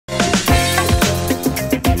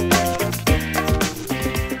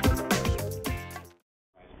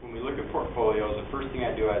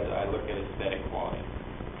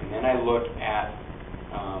I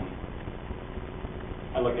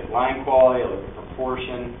look at line quality, I look at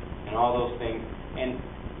proportion, and all those things. And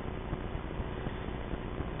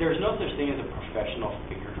there's no such thing as a professional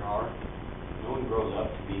figure drawer. No one grows up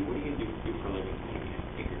to be, what are you going to do for a living? I'm going to be a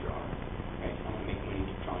figure drawer, right? I'm going to make money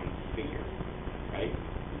drawing figures, right?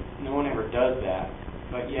 No one ever does that.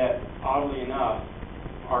 But yet, oddly enough,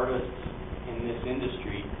 artists in this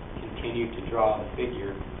industry continue to draw the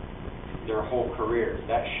figure their whole careers.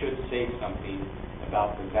 That should say something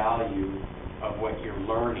about the value of what you're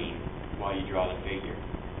learning while you draw the figure.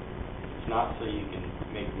 It's not so you can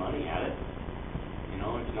make money at it. You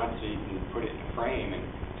know, it's not so you can put it in a frame and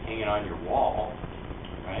hang it on your wall,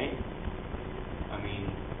 right? I mean,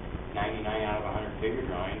 99 out of 100 figure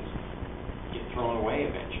drawings get thrown away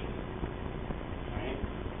eventually, right?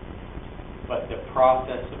 But the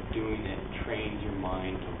process of doing it trains your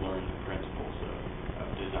mind to learn the principles of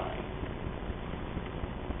design.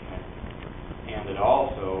 Okay. And it's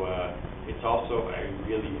also a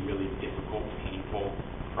really, really difficult, painful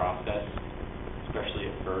process, especially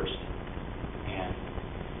at first.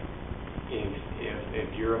 And if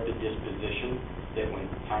you're of the disposition that when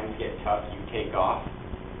times get tough, you take off,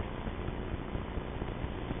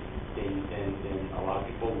 then a lot of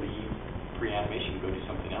people leave pre-animation and go do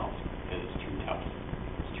something else because it's too tough.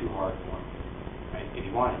 It's too hard for them. Right? If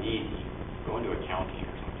you want it easy, go into accounting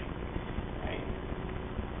or something. Right?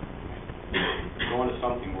 Go into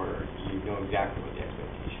something where you know exactly what the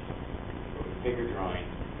expectations are. But with figure drawing,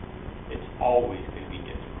 it's always going to be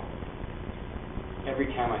difficult.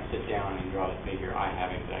 Every time I sit down and draw the figure, I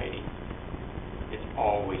have anxiety. It's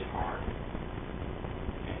always hard.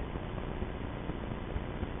 Okay?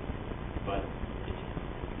 But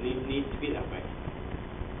it needs to be that way.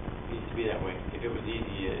 It needs to be that way. If it was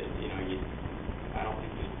easy, I don't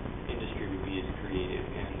think this industry would be as creative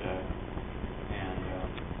and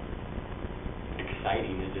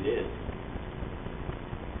exciting as it is.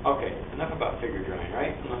 Okay, enough about figure drawing,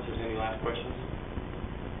 right? Unless there's any last questions.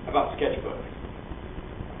 How about sketchbook?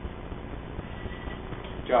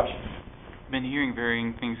 Josh? I've been hearing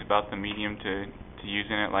varying things about the medium to use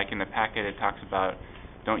in it. Like in the packet, it talks about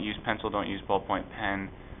don't use pencil, don't use ballpoint pen.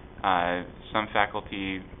 Some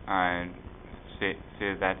faculty say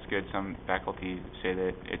that's good. Some faculty say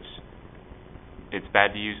that it's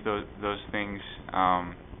bad to use those things.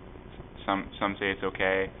 Some say it's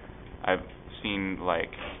okay. I've seen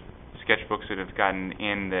like sketchbooks that have gotten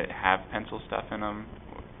in that have pencil stuff in them.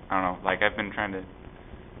 I don't know. Like I've been trying to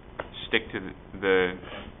stick to the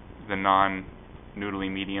non-noodly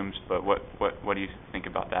mediums, but what do you think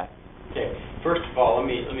about that? Okay. First of all, let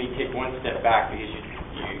me take one step back because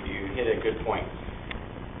you hit a good point.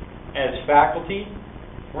 As faculty,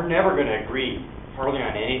 we're never going to agree hardly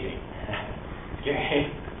on anything.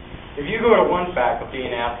 Okay. If you go to one faculty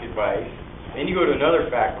and ask advice, then you go to another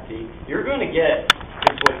faculty, you're going to get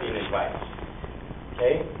conflicting advice.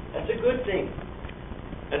 Okay? That's a good thing.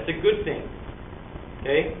 That's a good thing.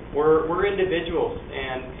 Okay? We're individuals,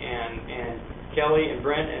 and Kelly and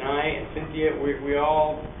Brent and I and Cynthia, we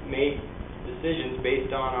all make decisions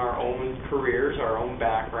based on our own careers, our own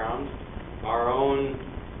backgrounds, our own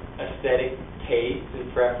aesthetic tastes and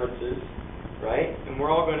preferences, right? And we're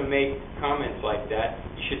all going to make comments like that.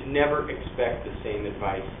 You should never expect the same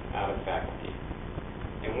advice out of faculty.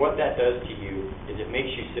 And what that does to you is it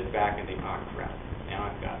makes you sit back and think, oh crap, now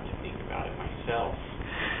I've got to think about it myself.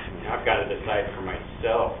 Now I've got to decide for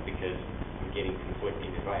myself because I'm getting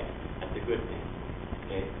conflicting advice. That's a good thing.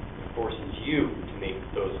 Okay? It forces you to make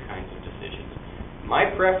those kinds of decisions.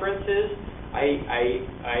 My preference is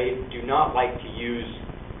I do not like to use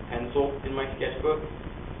pencil in my sketchbook,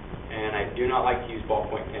 and I do not like to use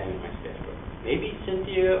ballpoint pen in my sketchbook. Maybe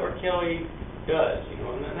Cynthia or Kelly does,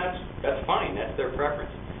 and that's fine. That's their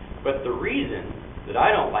preference. But the reason that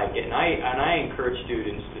I don't like it, and I encourage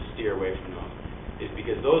students to steer away from those, is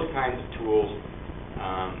because those kinds of tools,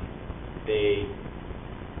 they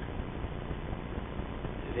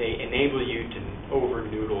enable you to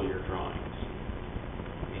over-noodle your drawings.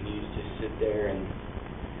 And you just sit there and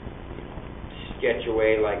sketch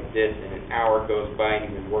away like this, and an hour goes by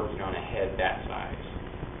and you've been working on a head that size,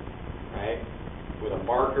 right? With a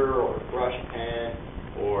marker or a brush pen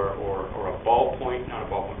or a ballpoint, not a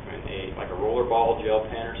ballpoint pen, like a rollerball gel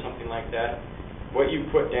pen or something like that. What you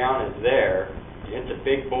put down is there. It's a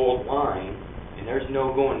big bold line, and there's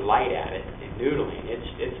no going light at it and noodling.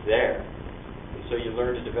 It's there. And so you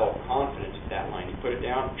learn to develop confidence with that line. You put it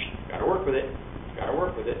down, got to work with it, got to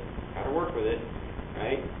work with it, got to work with it,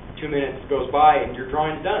 right? 2 minutes goes by and your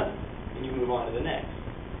drawing's done, and you move on to the next.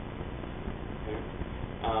 Okay?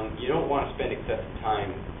 You don't want to spend excessive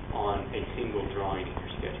time on a single drawing in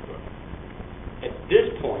your sketchbook. at this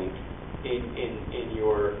point in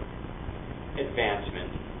your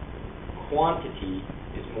advancement, quantity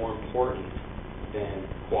is more important than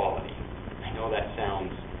quality. I know that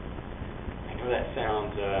sounds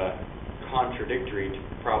contradictory to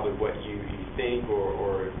probably what you think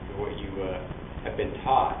or what you have been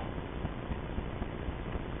taught.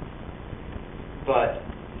 But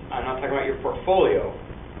I'm not talking about your portfolio.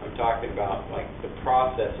 I'm talking about like the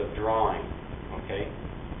process of drawing. Okay?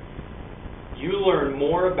 You learn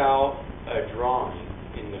more about a drawing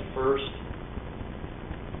in the first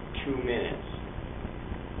 2 minutes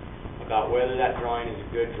about whether that drawing is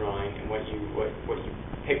a good drawing and what you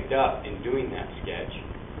picked up in doing that sketch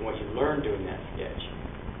and what you learned doing that sketch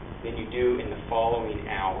than you do in the following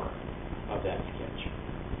hour of that sketch.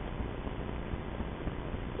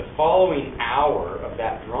 The following hour of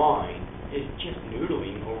that drawing is just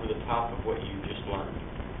noodling over the top of what you just learned.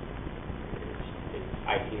 It's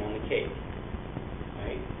icing on the cake.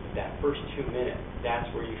 Right? That first 2 minutes, that's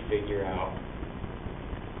where you figure out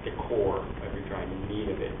the core of your drawing, the meat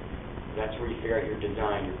of it. That's where you figure out your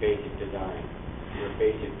design, your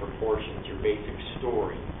basic proportions, your basic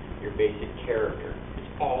story, your basic character.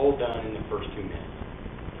 It's all done in the first 2 minutes.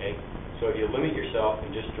 Okay? So if you limit yourself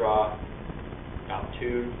and just draw about 2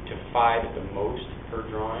 to 5 at the most per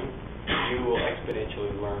drawing, you will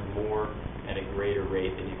exponentially learn more at a greater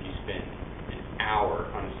rate than if you spend an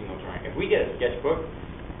hour on a single drawing. If we get a sketchbook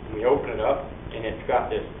and we open it up and it's got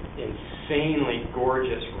this insanely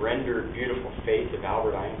gorgeous, rendered, beautiful face of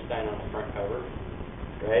Albert Einstein on the front cover,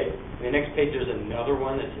 right? And the next page there's another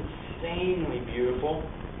one that's insanely beautiful,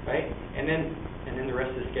 right? And then the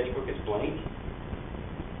rest of the sketchbook is blank.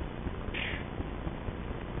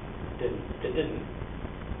 That didn't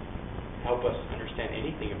help us understand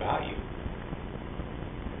anything about you.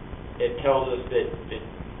 It tells us that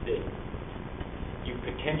you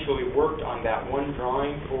potentially worked on that one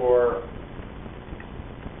drawing for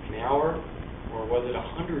an hour, or was it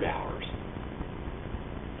 100 hours?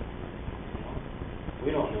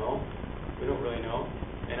 We don't know. We don't really know.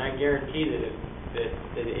 And I guarantee that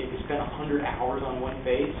if you spent 100 hours on one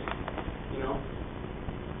face,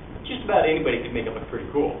 just about anybody could make it look pretty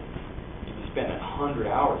cool. If you spend 100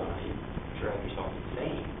 hours on it, you'd drive yourself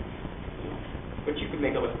insane. But you could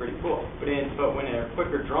make it look pretty cool. But when they're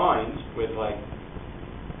quicker drawings with like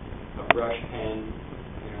a brush pen,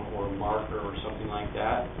 or a marker or something like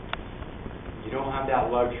that, you don't have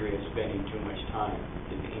that luxury of spending too much time.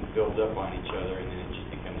 The ink builds up on each other and then it just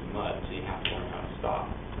becomes mud, so you have to learn how to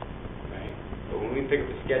stop. Right? But when we pick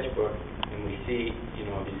up a sketchbook and we see,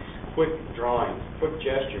 these quick drawings, quick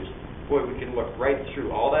gestures, boy, we can look right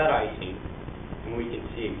through all that icing and we can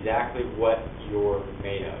see exactly what you're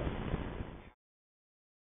made of.